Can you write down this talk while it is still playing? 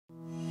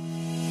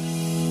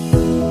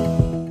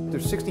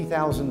there's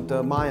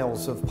 60,000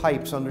 miles of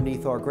pipes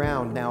underneath our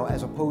ground now,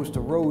 as opposed to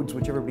roads,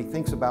 which everybody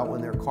thinks about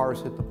when their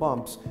cars hit the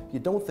bumps. You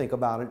don't think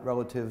about it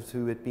relative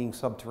to it being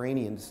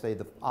subterranean, to say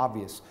the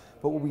obvious.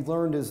 But what we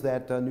learned is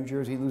that New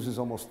Jersey loses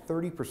almost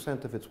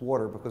 30% of its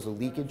water because of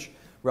leakage,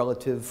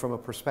 relative from a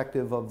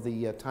perspective of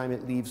the time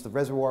it leaves the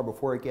reservoir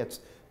before it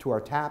gets to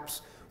our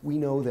taps. We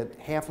know that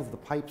half of the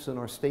pipes in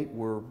our state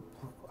were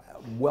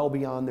well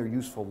beyond their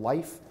useful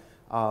life.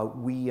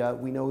 We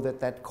know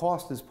that that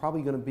cost is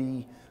probably going to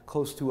be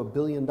close to $1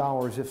 billion,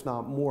 if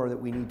not more, that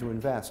we need to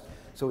invest.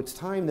 So it's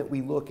time that we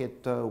look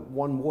at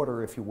One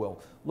Water, if you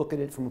will. Look at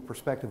it from a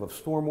perspective of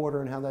stormwater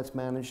and how that's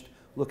managed.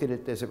 Look at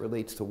it as it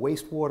relates to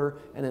wastewater,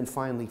 and then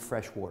finally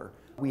fresh water.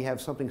 We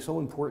have something so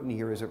important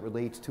here as it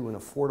relates to an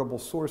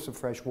affordable source of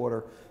fresh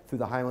water through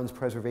the Highlands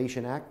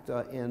Preservation Act,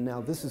 and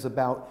now this is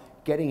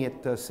about getting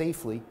it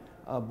safely,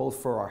 both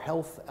for our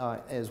health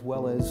as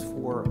well as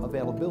for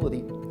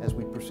availability as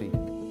we proceed.